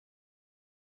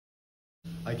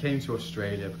I came to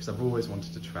Australia because I've always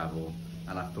wanted to travel,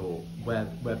 and I thought where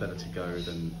better to go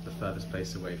than the furthest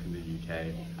place away from the UK,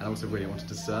 and I also really wanted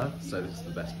to surf, so this is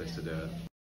the best place to do it.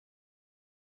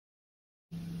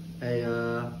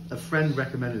 A friend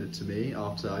recommended it to me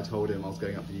after I told him I was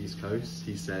going up the East Coast.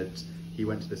 He said he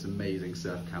went to this amazing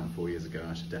surf camp 4 years ago and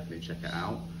I should definitely check it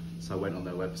out. So I went on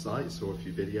their website, saw a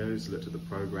few videos, looked at the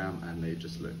program, and they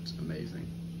just looked amazing.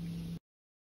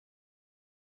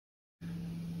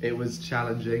 It was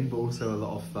challenging, but also a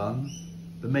lot of fun.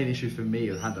 The main issue for me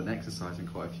is I hadn't done exercise in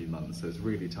quite a few months, so it's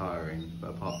really tiring.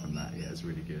 But apart from that, yeah, it's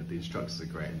really good. The instructors are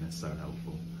great and they're so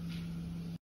helpful.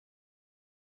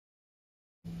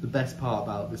 The best part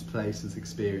about this place, this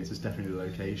experience, is definitely the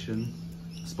location.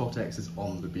 Spot X is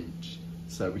on the beach,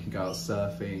 so we can go out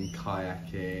surfing,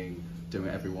 kayaking, doing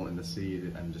whatever we want in the sea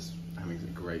and just having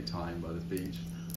a great time by the beach.